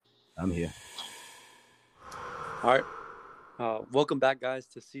I'm here. All right. Welcome back, guys,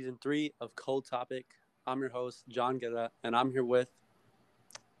 to season 3 of Cold Topic. I'm your host, John Guerra, and I'm here with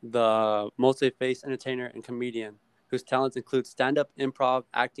the multi-faced entertainer and comedian whose talents include stand-up, improv,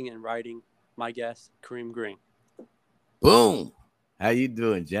 acting, and writing. My guest, Kareem Green. Boom. How you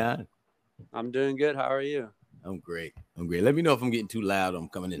doing, John? I'm doing good. How are you? I'm great. I'm great. Let me know if I'm getting too loud. I'm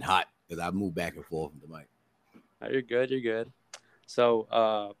coming in hot because I move back and forth with the mic. You're good. You're good.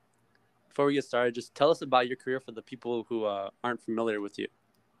 So, before we get started, just tell us about your career for the people who aren't familiar with you.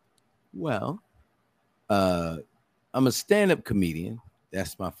 Well, uh, I'm a stand-up comedian.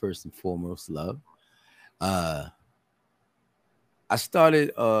 That's my first and foremost love. Uh, I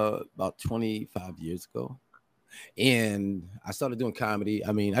started about 25 years ago, and I started doing comedy.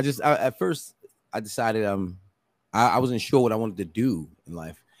 I mean, at first I decided I wasn't sure what I wanted to do in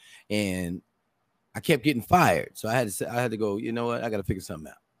life, and I kept getting fired. So I had to go. You know what? I got to figure something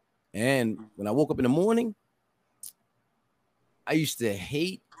out. And when I woke up in the morning, I used to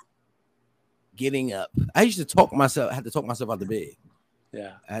hate getting up. I used to talk myself. I had to talk myself out the bed.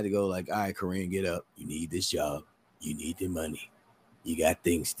 Yeah. I had to go like, all right, Kareem, get up. You need this job. You need the money. You got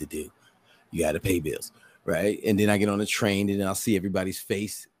things to do. You got to pay bills, right? And then I get on the train, and then I'll see everybody's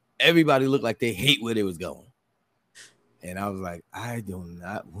face. Everybody looked like they hate where they was going. And I was like, I do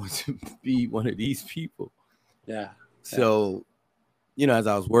not want to be one of these people. Yeah. So, you know, as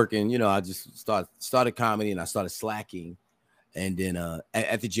I was working, you know, I just started comedy, and I started slacking. And then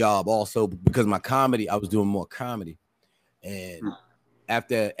at the job also, because my comedy, I was doing more comedy. And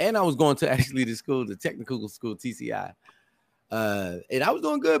and I was going to actually the school, the technical school, TCI. And I was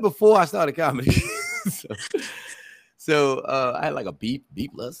doing good before I started comedy. so I had like a B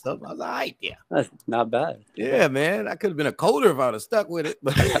plus something. I was like, all right, yeah. That's not bad. Yeah, man. I could have been a coder if I'd have stuck with it,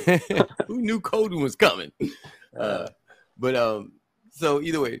 but who knew coding was coming? So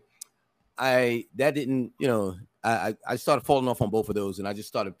either way, I started falling off on both of those, and I just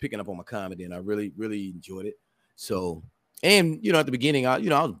started picking up on my comedy, and I really, really enjoyed it. So, and you know, at the beginning, I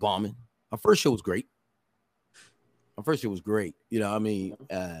was bombing. My first show was great. You know, I mean,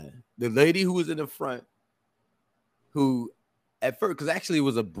 the lady who was in the front, who at first, because actually it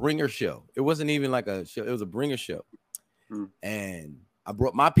was a bringer show. It wasn't even like a show. It was a bringer show. And I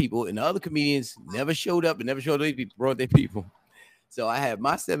brought my people, and the other comedians never showed up and never showed their people, brought their people. So I had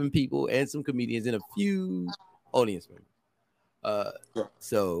my 7 people and some comedians and a few audience members.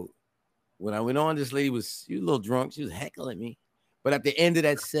 So when I went on, she was a little drunk. She was heckling me. But at the end of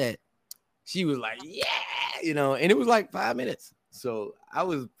that set, she was like, yeah, you know, and it was like 5 minutes. So I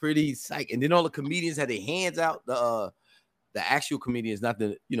was pretty psyched. And then all the comedians had their hands out. The actual comedians, not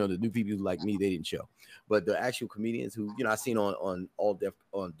the new people like me, they didn't show. But the actual comedians who, you know, I seen on Def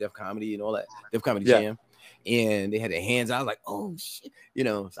Comedy and all that, Def Comedy Jam. And they had their hands out. I was like, oh shit, you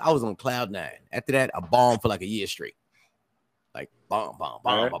know. So I was on cloud 9. After that, I bombed for like a year straight, like bomb.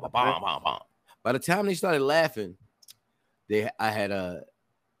 By the time they started laughing, it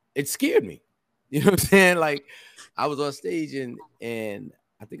scared me. You know what I'm saying? Like I was on stage and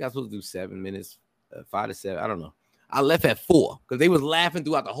I think I was supposed to do 7 minutes, 5 to 7. I don't know. I left at 4 because they was laughing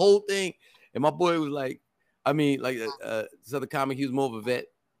throughout the whole thing, and my boy was like, this other comic, he was more of a vet.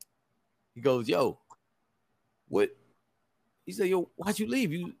 He goes, yo. What? He said, yo, why'd you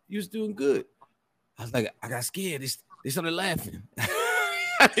leave? You was doing good. I was like, I got scared. They started laughing.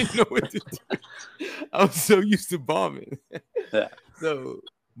 I didn't know what to do. I was so used to bombing. Yeah. So,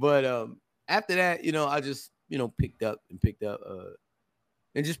 but after that, you know, I just, you know, picked up and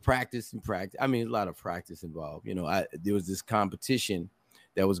just practice. I mean, a lot of practice involved. You know, there was this competition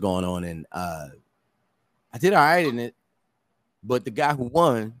that was going on, and I did all right in it. But the guy who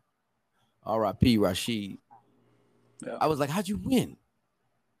won, R.I.P. Rashid, I was like, how'd you win?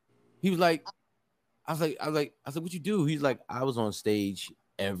 He was like, I said, what you do? He's like, I was on stage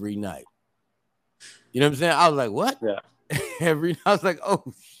every night. You know what I'm saying? I was like, what? Yeah. I was like, oh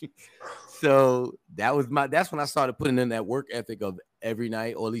shit. So that's when I started putting in that work ethic of every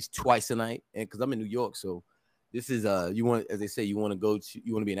night, or at least twice a night. And because I'm in New York, so this is as they say, you want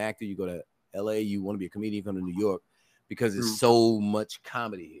to be an actor, you go to LA, you want to be a comedian, you come to New York, because there's so much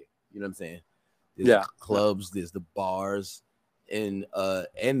comedy here. You know what I'm saying? There's clubs, there's the bars, and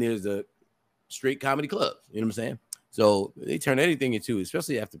there's a straight comedy club. You know what I'm saying? So they turn anything into,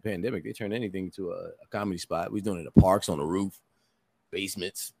 especially after the pandemic, they turn anything into a comedy spot. We're doing it in the parks, on the roof,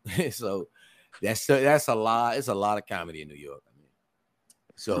 basements. So that's a lot. It's a lot of comedy in New York. I mean,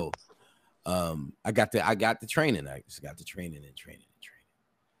 so I got the training. I just got the training,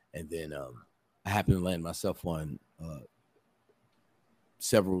 and then I happened to land myself on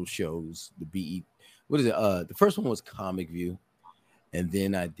several shows. The BE, what is it? The first one was Comic View, and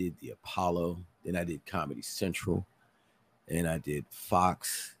then I did the Apollo, then I did Comedy Central, and I did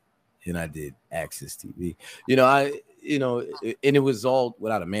Fox, and I did Access TV. And it was all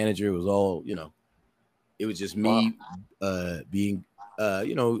without a manager. It was all, it was just me being,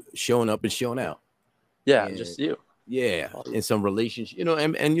 showing up and showing out. Yeah, and just you. Yeah, in some relationship,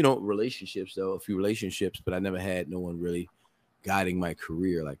 and relationships though, a few relationships, but I never had no one really guiding my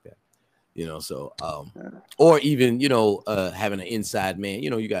career like that. So or even having an inside man.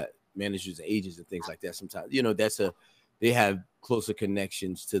 You got managers and agents and things like that. Sometimes they have closer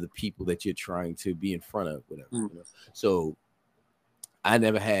connections to the people that you're trying to be in front of, whatever. So I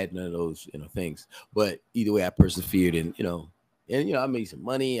never had none of those things, but either way I persevered, and I made some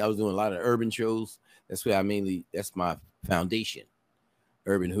money. I was doing a lot of urban shows. That's where that's my foundation,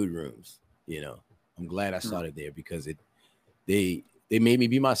 Urban Hood Rooms. I'm glad I started there because they made me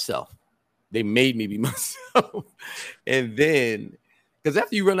be myself. They made me be myself. And then, because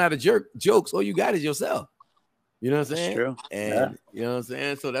after you run out of jokes, all you got is yourself. You know what I'm saying? That's true. And you know what I'm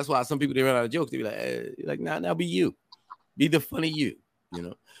saying? So that's why some people, they run out of jokes. They be like, now be you. Be the funny you,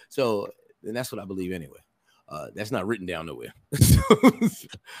 So, and that's what I believe anyway. That's not written down nowhere.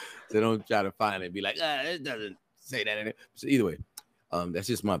 So don't try to find it and be like, it doesn't say that in it. So either way, that's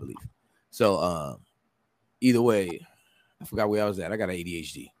just my belief. So either way, I forgot where I was at. I got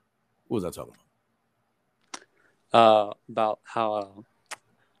ADHD. What was I talking about? About how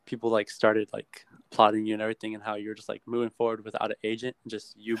people started plotting you and everything, and how you're just moving forward without an agent,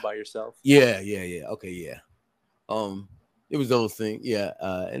 just you by yourself. Yeah. Okay, yeah. It was those things, yeah.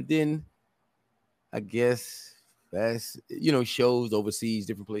 And then I guess fast, shows overseas,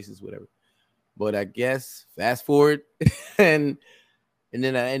 different places, whatever. But I guess fast forward, and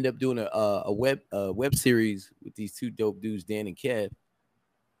then I end up doing a web series with these two dope dudes, Dan and Kev.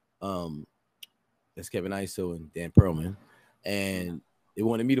 That's Kevin Iso and Dan Perlman, and they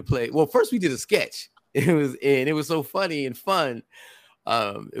wanted me to play. Well, first we did a sketch. It was so funny and fun.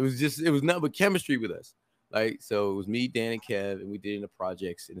 It was nothing but chemistry with us. So it was me, Dan, and Kev, and we did it in the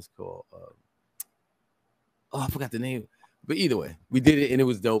projects, and it's called I forgot the name. But either way, we did it, and it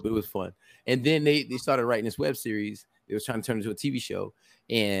was dope. It was fun. And then they started writing this web series. They was trying to turn it into a TV show,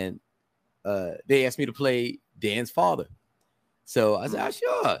 and they asked me to play Dan's father. So I said,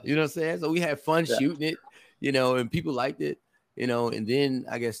 sure. You know what I'm saying? So we had fun shooting it, and people liked it, and then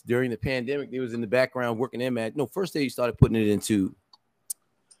I guess during the pandemic, they was in the background working them at, first they started putting it into,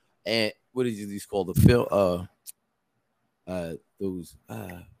 and what is these called? The film, those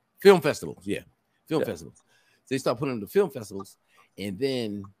film festivals. Yeah. Film festivals. So they start putting them to film festivals, and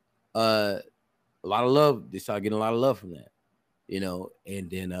then a lot of love. They started getting a lot of love from that, and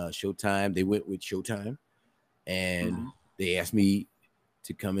then Showtime, they went with Showtime, and they asked me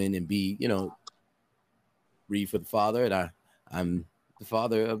to come in and be, read for the father, and I'm the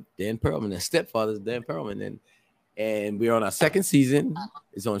father of Dan Perlman, the stepfather of Dan Perlman, and we're on our second season.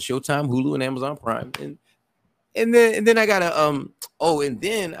 It's on Showtime, Hulu, and Amazon Prime, and then I got and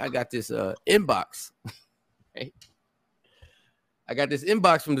then I got this inbox. Right? I got this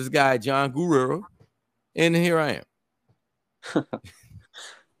inbox from this guy, John Guerrero, and here I am.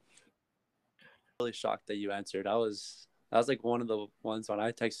 Really shocked that you answered. I was one of the ones when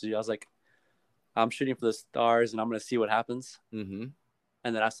I texted you. I was like, I'm shooting for the stars, and I'm gonna see what happens. Mm-hmm.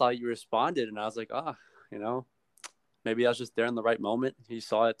 And then I saw you responded, and I was like, maybe I was just there in the right moment. You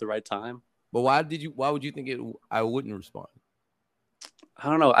saw it at the right time. But why would you think I wouldn't respond? I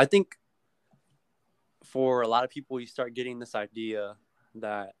don't know. I think for a lot of people, you start getting this idea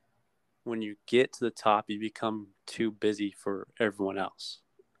that when you get to the top, you become too busy for everyone else.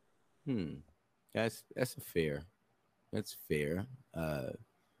 That's fair. That's fair.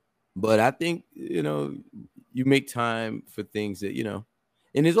 But I think, you make time for things that,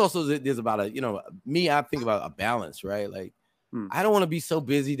 and there's also, there's about me, I think about a balance, right? I don't want to be so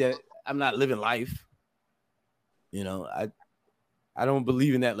busy that I'm not living life. I don't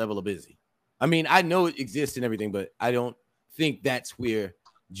believe in that level of busy. I mean, I know it exists and everything, but I don't think that's where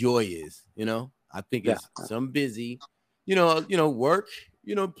joy is. I think it's some busy, work,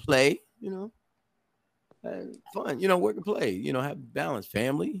 play, fun, work and play, have balance,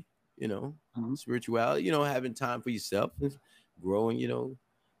 family, spirituality, having time for yourself, growing,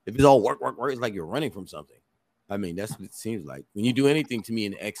 if it's all work, it's like you're running from something. I mean, that's what it seems like. When you do anything to me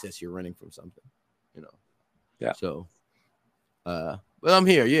in excess, you're running from something, Yeah. So, but I'm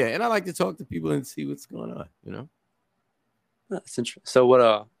here, yeah, and I like to talk to people and see what's going on, That's interesting.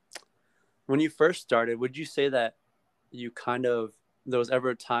 So when you first started, would you say that you there was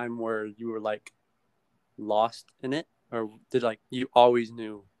ever a time where you were lost in it, or did you always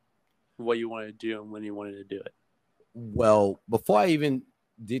knew what you wanted to do and when you wanted to do it? Well, before I even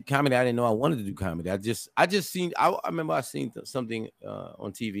did comedy, I didn't know I wanted to do comedy. I remember I seen something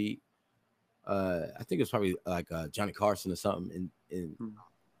on TV. I think it was probably like Johnny Carson or something. And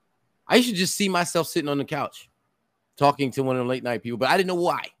I used to just see myself sitting on the couch talking to one of the late night people, but I didn't know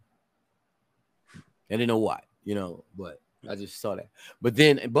why. But I just saw that.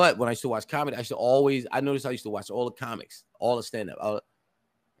 But when I used to watch comedy, I noticed I used to watch all the comics, all the stand-up.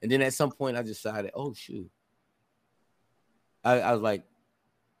 And then at some point I decided, oh shoot. I was like,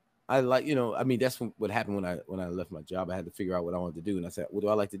 that's what happened when I left my job. I had to figure out what I wanted to do. And I said, what do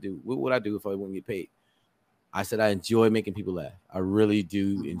I like to do? What would I do if I wouldn't get paid? I said, I enjoy making people laugh. I really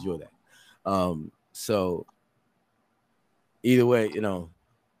do enjoy that. So either way,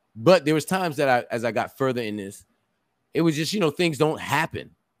 but there was times that as I got further in this, it was just, things don't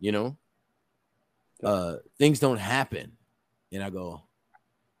happen, things don't happen. And I go,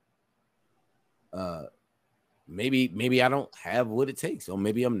 maybe I don't have what it takes, or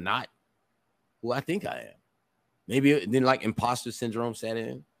maybe I'm not who I think I am. Maybe then like imposter syndrome set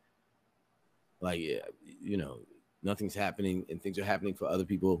in. Like, nothing's happening and things are happening for other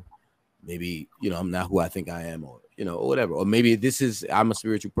people. Maybe, I'm not who I think I am, or, or whatever. Or maybe I'm a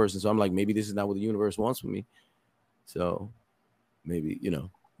spiritual person. So I'm like, maybe this is not what the universe wants for me. So maybe,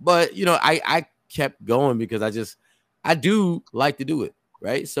 but, I kept going because I do like to do it.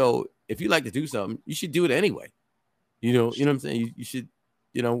 Right. So if you like to do something, you should do it anyway. You know what I'm saying? You should,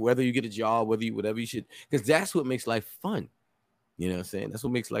 whether you get a job, whatever you should, because that's what makes life fun. You know what I'm saying? That's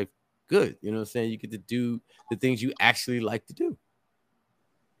what makes life good. You know what I'm saying? You get to do the things you actually like to do.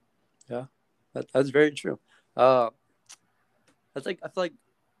 Yeah, that's very true. I feel like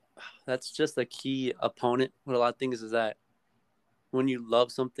that's just a key opponent with a lot of things, is that when you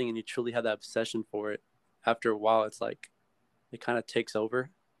love something and you truly have that obsession for it, after a while, it's like it kind of takes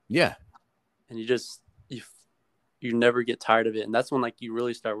over. Yeah. And you never get tired of it. And that's when like you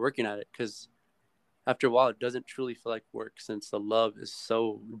really start working at it, because after a while, it doesn't truly feel like work since the love is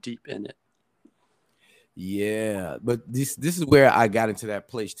so deep in it. Yeah, but this is where I got into that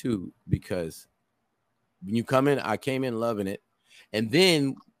place too, because when you come in, I came in loving it, and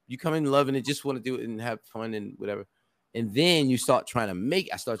then you come in loving it, just want to do it and have fun and whatever, and then I start trying to make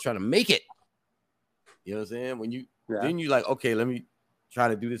it. You know what I'm saying? Then you like, okay, let me try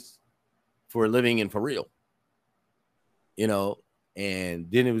to do this for a living and for real.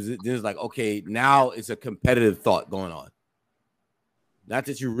 And then it's like, okay, now it's a competitive thought going on. Not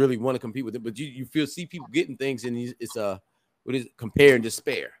that you really want to compete with it, but you see people getting things, and it's what is it? Compare and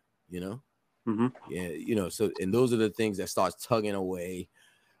despair, Mm-hmm. Yeah, so, and those are the things that starts tugging away.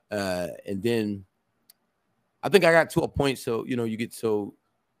 And then I think I got to a point, so, you get so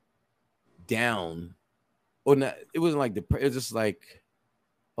down, or not, it wasn't like it was just like,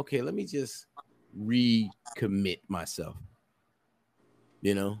 okay, let me just recommit myself,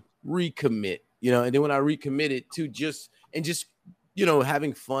 recommit, and then when I recommitted to just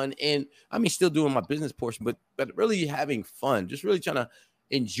having fun, and I mean, still doing my business portion, but really having fun, just really trying to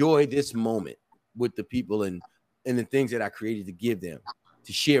enjoy this moment with the people and the things that I created to give them,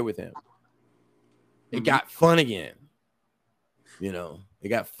 to share with them. It got fun again. It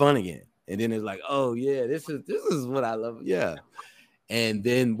got fun again. And then it's like, oh yeah, this is what I love. Yeah. And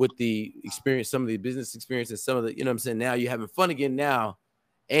then with the experience, some of the business experience and some of the, what I'm saying, now you're having fun again now.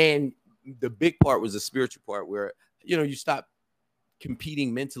 And the big part was the spiritual part where, you stop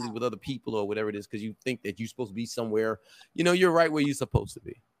competing mentally with other people or whatever it is, because you think that you're supposed to be somewhere. You're right where you're supposed to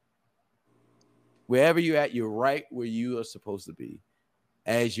be. Wherever you're at, you're right where you are supposed to be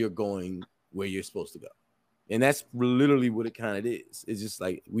as you're going where you're supposed to go. And that's literally what it kind of is. It's just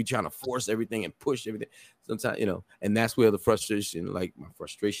like we trying to force everything and push everything. Sometimes, and that's where the frustration, like my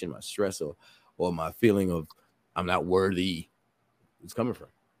frustration, my stress, or my feeling of I'm not worthy is coming from.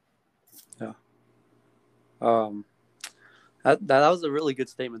 Yeah. That was a really good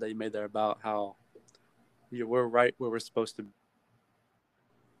statement that you made there about how we're right where we're supposed to be.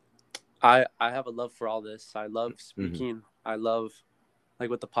 I have a love for all this. I love speaking. Mm-hmm. I love, like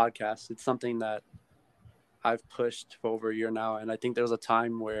with the podcast, it's something that I've pushed for over a year now. And I think there was a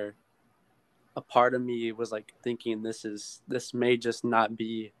time where a part of me was like thinking this may just not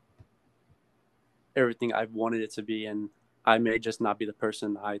be everything I've wanted it to be. And I may just not be the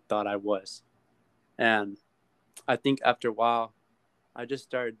person I thought I was. And I think after a while, I just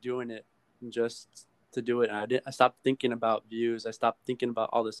started doing it just to do it. And I stopped thinking about views. I stopped thinking about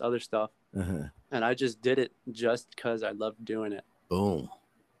all this other stuff. Uh-huh. And I just did it just because I loved doing it. Boom.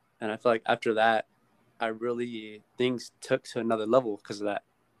 And I feel like after that, things took to another level because of that.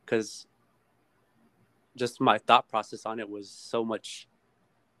 Because just my thought process on it was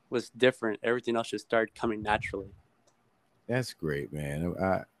different. Everything else just started coming naturally. That's great, man.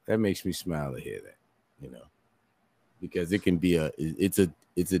 That makes me smile to hear that, because it can be it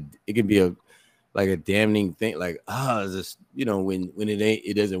can be a like a damning thing, like this, when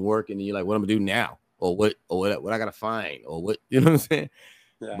it doesn't work, and you're like, what am I gonna do now, or what I gotta find, or what, you know what I'm saying?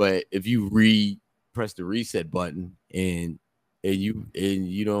 Yeah. But if you press the reset button and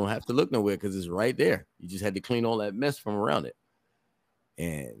you don't have to look nowhere because it's right there. You just had to clean all that mess from around it,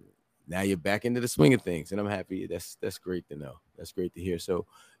 and now you're back into the swing of things, and I'm happy. That's great to know. That's great to hear. So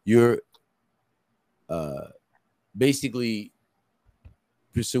you're basically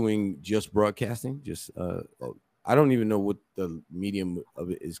pursuing just broadcasting. Just I don't even know what the medium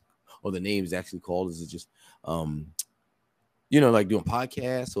of it is, or the name is actually called. Is it just like doing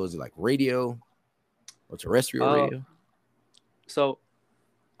podcasts, or is it like radio or terrestrial radio? So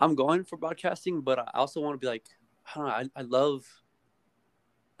I'm going for broadcasting, but I also want to be like, I don't know, I love,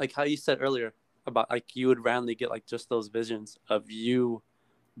 like how you said earlier about like you would randomly get like just those visions of you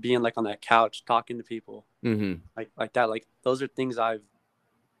being like on that couch talking to people, like that. Like those are things I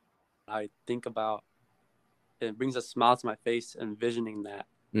think about. It brings a smile to my face, envisioning that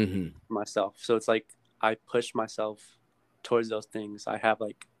myself. So it's like I push myself towards those things. I have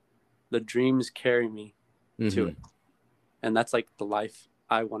like the dreams carry me to it, and that's like the life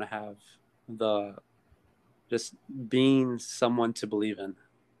I want to have. Just being someone to believe in,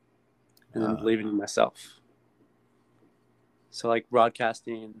 and then believing in myself. So like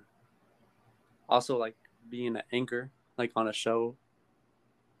broadcasting, also like being an anchor, like on a show,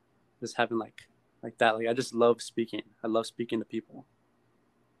 just having like that. Like I just love speaking. I love speaking to people.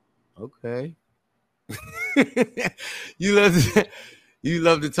 Okay. You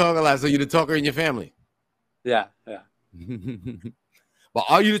love to talk a lot. So you're the talker in your family. Yeah. But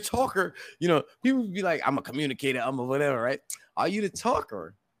are you the talker? People be like, I'm a communicator, I'm a whatever, right? Are you the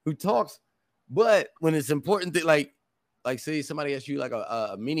talker who talks? But when it's important to like say somebody asks you like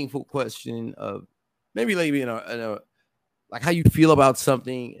a meaningful question of maybe like like how you feel about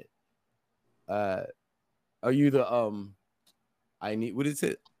something. Are you the what is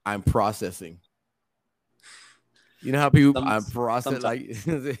it? I'm processing. You know how people I'm processing like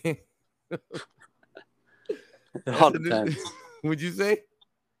it all depends. Would you say?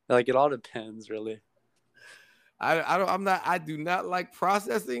 Like it all depends, really. I do not like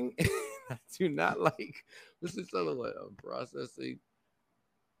processing. I do not like this is another one. I'm processing.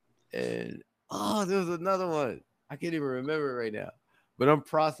 And there's another one. I can't even remember it right now. But I'm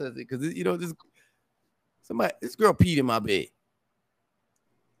processing because this girl peed in my bed.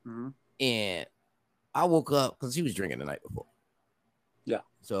 And I woke up because she was drinking the night before. Yeah.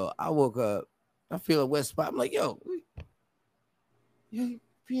 So I woke up, I feel a wet spot. I'm like, yo, you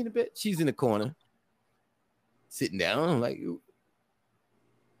pee in the bed? She's in the corner, sitting down. I'm like,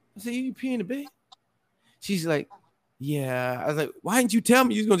 I said, you pee in the bed? She's like, yeah. I was like, why didn't you tell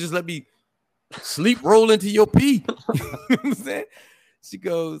me? You was gonna just let me sleep roll into your pee? You know what I'm saying? She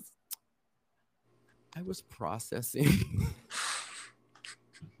goes, I was processing.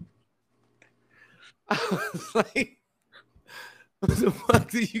 I was like, what the fuck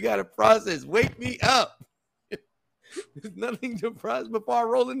do you got to process? Wake me up. There's nothing to process before I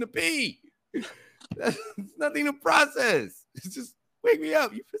roll in the pee. There's nothing to process. It's just wake me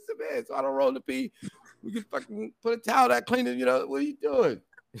up. You piss the bed so I don't roll in the pee. We can fucking put a towel that clean it. What are you doing?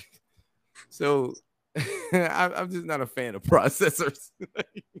 So I'm just not a fan of processors.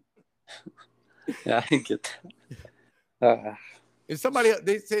 Yeah, I get that. And somebody,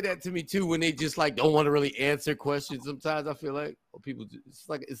 they say that to me too when they just like don't want to really answer questions. Sometimes I feel like people, it's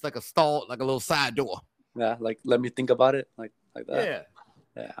like a stall, like a little side door. Yeah, like let me think about it, like that.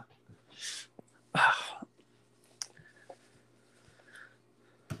 Yeah.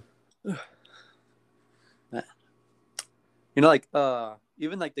 Like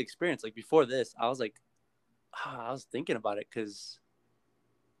even like the experience, like before this, I was like, I was thinking about it because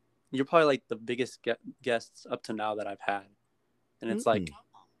you're probably like the biggest guests up to now that I've had. And it's like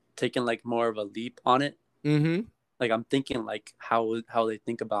taking like more of a leap on it. Like I'm thinking like how they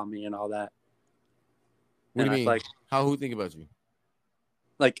think about me and all that. What do you mean? Like how who think about you?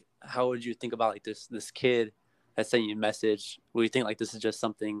 Like how would you think about like this kid that's sending you a message? Would you think like this is just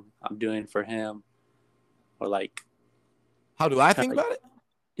something I'm doing for him, or like how do I think about it?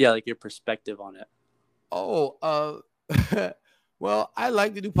 Yeah, like your perspective on it. Oh, well, I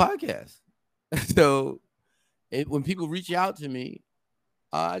like to do podcasts, so. When people reach out to me,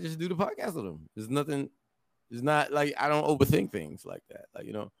 I just do the podcast with them. There's nothing. It's not like I don't overthink things like that. Like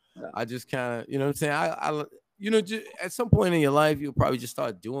yeah. I just kind of, what I'm saying. I just, at some point in your life, you'll probably just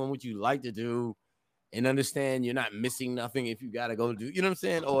start doing what you like to do, and understand you're not missing nothing if you gotta go do. You know what I'm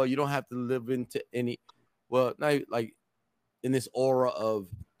saying? Or you don't have to live into any. Well, not like in this aura of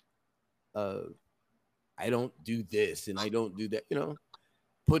I don't do this and I don't do that,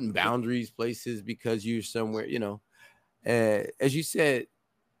 putting boundaries places because you're somewhere, as you said,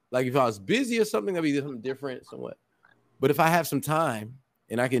 like if I was busy or something, that'd be something different somewhat. But if I have some time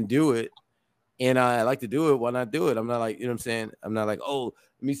and I can do it and I like to do it, why not do it? I'm not like, you know what I'm saying? I'm not like, oh,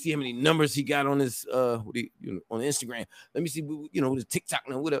 let me see how many numbers he got on his on Instagram. Let me see, the TikTok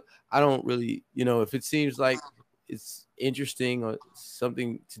and whatever. I don't really, if it seems like it's interesting or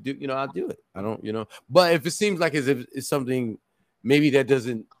something to do, I'll do it. I don't, but if it seems like as if it's something maybe that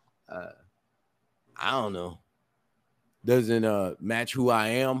doesn't I don't know, doesn't match who I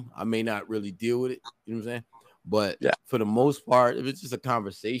am, I may not really deal with it. You know what I'm saying? But yeah, for the most part, if it's just a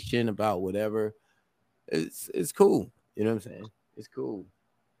conversation about whatever, it's cool. You know what I'm saying? It's cool.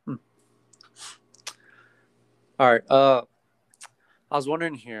 All right. I was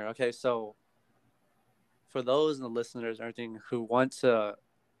wondering here. Okay, so for those and the listeners and everything who want to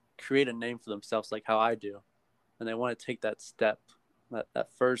create a name for themselves, like how I do, and they want to take that step, that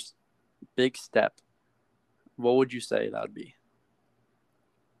first big step, what would you say that would be?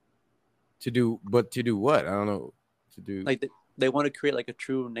 To do what? I don't know. To do like they want to create like a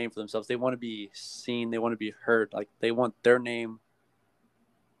true name for themselves. They want to be seen. They want to be heard. Like they want their name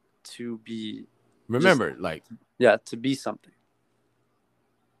to be remembered. To be something.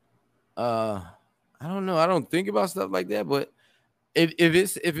 I don't know. I don't think about stuff like that. But if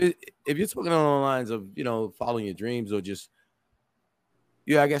you're talking along the lines of following your dreams or just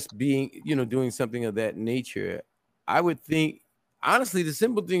I guess being doing something of that nature, I would think honestly the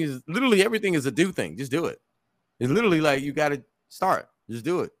simple thing is literally everything is a do thing. Just do it. It's literally like you got to start. Just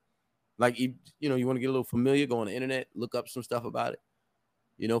do it. Like you want to get a little familiar, go on the internet, look up some stuff about it.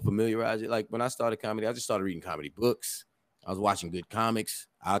 Familiarize it. Like when I started comedy, I just started reading comedy books. I was watching good comics.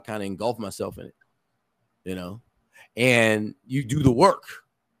 I kind of engulfed myself in it, and you do the work.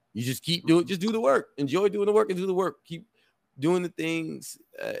 You just keep doing, just do the work. Enjoy doing the work and do the work. Keep doing the things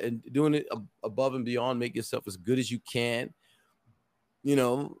and doing it above and beyond. Make yourself as good as you can.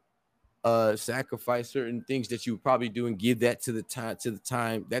 Sacrifice certain things that you would probably do and give that to the time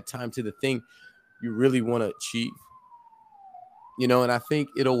to the thing you really want to achieve. And I think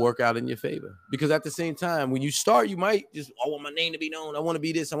it'll work out in your favor because at the same time, when you start, you might just, I want my name to be known. I want to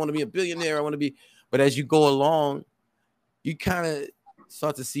be this. I want to be a billionaire. I want to be, but as you go along, you kind of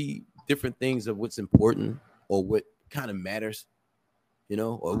start to see different things of what's important or what kind of matters,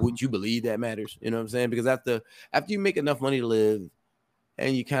 or what you believe that matters. You know what I'm saying? Because after you make enough money to live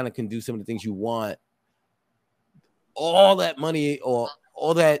and you kind of can do some of the things you want, all that money or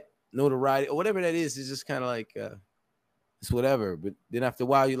all that notoriety or whatever that is just kind of like, it's whatever. But then after a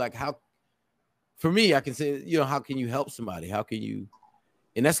while, you're like, how, for me, I can say, how can you help somebody? How can you,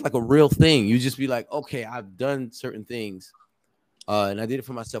 and that's like a real thing. You just be like, okay, I've done certain things and I did it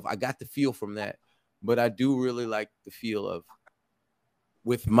for myself. I got the feel from that, but I do really like the feel of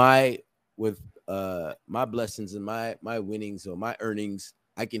with my blessings and my winnings or my earnings,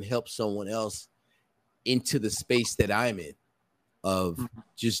 I can help someone else into the space that I'm in of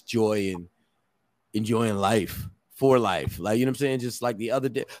just joy and enjoying life. For life, like, you know what I'm saying? Just like the other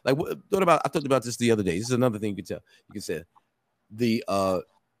day, like I talked about this the other day. This is another thing you can say the to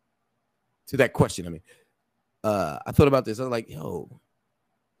that question. I mean, I thought about this. I was like, yo,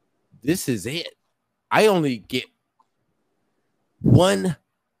 this is it. I only get one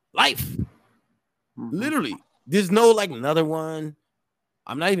life. Literally, there's no like another one.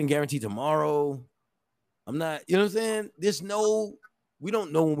 I'm not even guaranteed tomorrow. I'm not, you know what I'm saying? We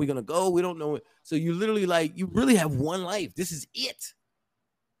don't know when we're gonna go. We don't know. So you literally you really have one life. This is it.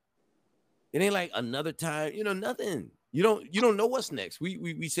 It ain't like another time, nothing. You don't know what's next.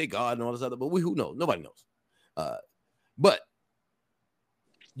 We say God and all this other, but who knows? Nobody knows. But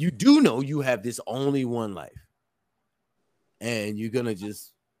you do know you have this only one life. And you're gonna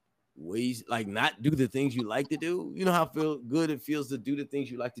just waste, not do the things you like to do. You know how good it feels to do the things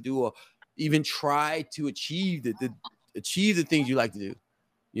you like to do, or even try to achieve the things you like to do.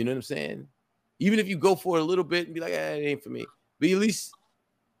 You know what I'm saying? Even if you go for it a little bit and be like, it ain't for me. But at least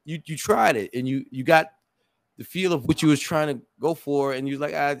you tried it and you got the feel of what you was trying to go for, and you're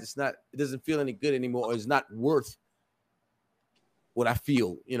like, it doesn't feel any good anymore, or it's not worth what I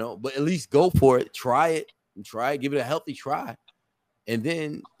feel, but at least go for it, try it, give it a healthy try. And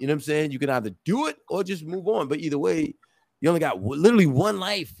then, you know what I'm saying? You can either do it or just move on. But either way, you only got literally one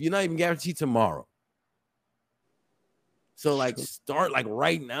life. You're not even guaranteed tomorrow. So start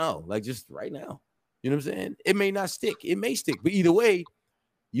right now, just right now. You know what I'm saying? It may not stick. It may stick. But either way,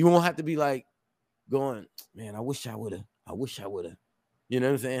 you won't have to be going, man, I wish I would have. You know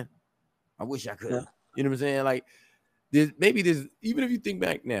what I'm saying? I wish I could have. Yeah. You know what I'm saying? there's even if you think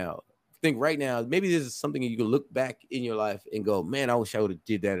back now, think right now, maybe there's something you can look back in your life and go, man, I wish I would have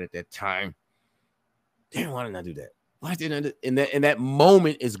did that at that time. Damn, why didn't I do that? Why didn't I? And that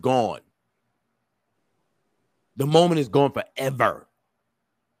moment is gone. The moment is gone forever.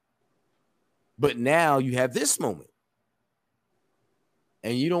 But now you have this moment.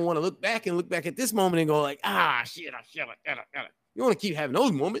 And you don't want to look back at this moment and go like, shit, I should have. You want to keep having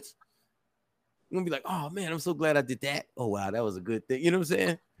those moments. You're going to be like, oh, man, I'm so glad I did that. Oh, wow, that was a good thing. You know what I'm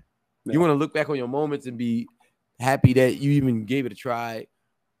saying? Yeah. You want to look back on your moments and be happy that you even gave it a try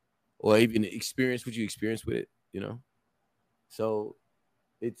or even experience what you experienced with it, you know? So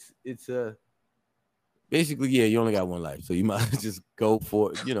it's basically, yeah, you only got one life. So you might just go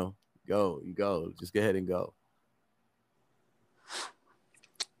for it, you know, go. Just go ahead and go.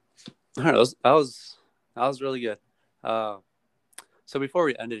 All right, that was really good. So before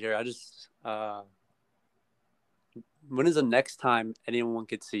we end it here, I just when is the next time anyone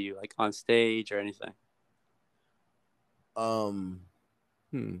could see you, like on stage or anything?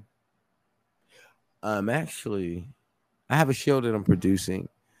 Actually, I have a show that I'm producing.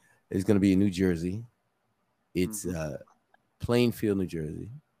 It's going to be in New Jersey. It's Plainfield, New Jersey,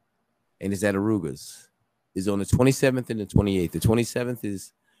 and it's at Aruga's. It's on the 27th and the 28th. The 27th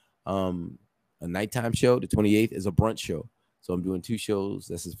is a nighttime show. The 28th is a brunch show. So I'm doing two shows.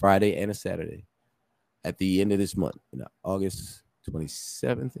 This is Friday and a Saturday at the end of this month, August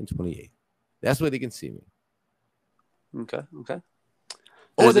 27th and 28th. That's where they can see me. Okay.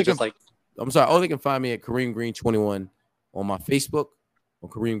 Or they can or they can find me at Kareem Green 21 on my Facebook or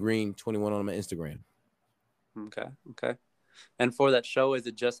Kareem Green 21 on my Instagram. Okay. And for that show, is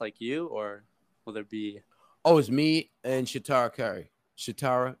it just like you, or will there be? Oh, it's me and Shatara Curry.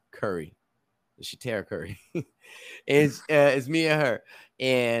 It's me and her,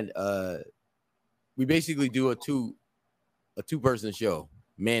 and we basically do a two-person show,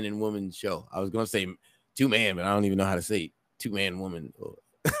 man and woman show. I was gonna say two man, but I don't even know how to say it. Two man woman,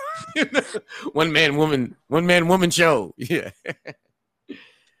 one man woman show. Yeah.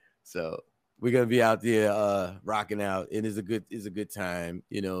 So we're gonna be out there rocking out, and it's a good time.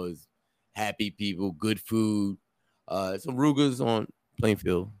 You know, it's happy people, good food. Some Rugas on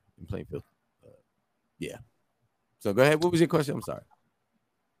Plainfield. Yeah. So go ahead. What was your question? I'm sorry.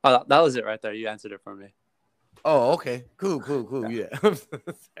 Oh, that was it right there. You answered it for me. Oh, okay. Cool. Yeah.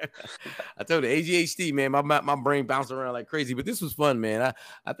 I told you, ADHD, man, my brain bounced around like crazy, but this was fun, man.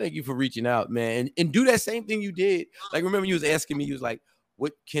 I thank you for reaching out, man, and do that same thing you did. Like, remember you was asking me, you was like,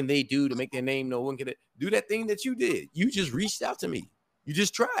 what can they do to make their name known? When can they do that thing that you did? You just reached out to me. You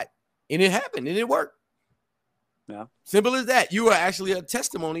just tried, and it happened, and it worked. Yeah. Simple as that. You are actually a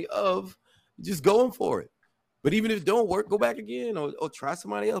testimony of just going for it. But even if it don't work, go back again or try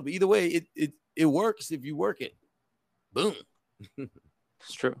somebody else. But either way, it works if you work it. Boom.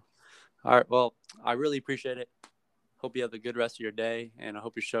 It's true. All right. Well, I really appreciate it. Hope you have a good rest of your day, and I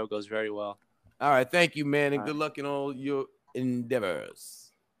hope your show goes very well. All right. Thank you, man, and good luck in all your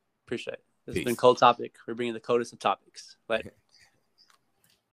endeavors. Appreciate it. This has been Cold Topic. We're bringing the coldest of topics. Later.